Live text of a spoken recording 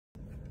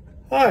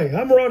Hi,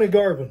 I'm Ronnie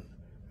Garvin,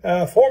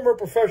 a former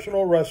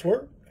professional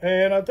wrestler,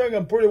 and I think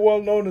I'm pretty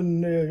well known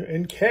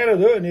in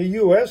Canada and the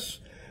U.S.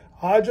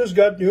 I just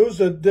got news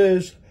that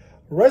this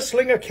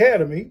Wrestling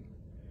Academy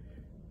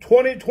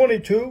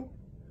 2022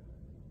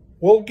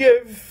 will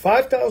give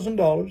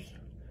 $5,000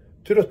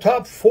 to the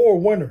top 4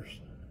 winners.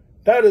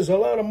 That is a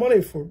lot of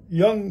money for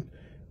young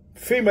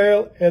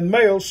female and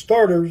male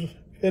starters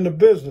in the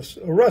business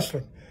of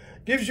wrestling.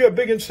 Gives you a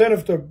big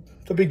incentive to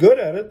be good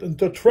at it and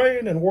to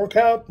train and work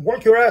out,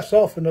 work your ass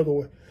off, in other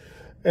words.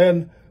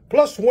 And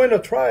plus win a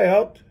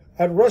tryout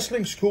at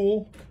wrestling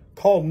school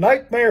called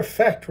Nightmare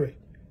Factory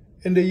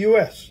in the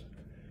U.S.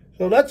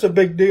 So that's a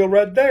big deal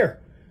right there.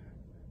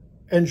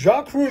 And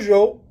Jacques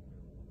Rougeau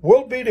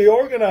will be the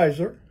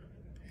organizer.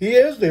 He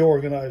is the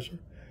organizer.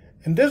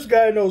 And this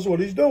guy knows what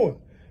he's doing.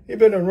 He's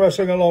been in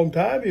wrestling a long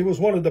time. He was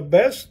one of the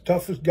best,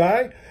 toughest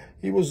guy.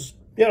 He was,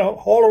 you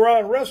know,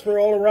 all-around wrestler,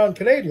 all-around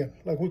Canadian,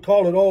 like we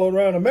call it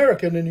all-around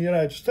American in the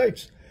United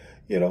States,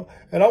 you know.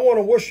 And I want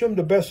to wish him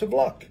the best of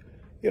luck.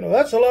 You know,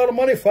 that's a lot of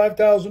money,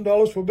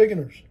 $5,000 for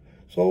beginners.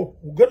 So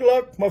good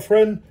luck, my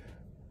friend,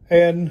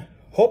 and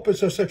hope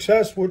it's a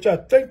success, which I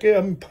think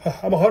I'm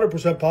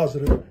 100%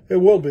 positive it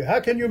will be. How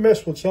can you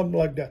miss with something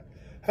like that?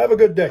 Have a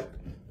good day.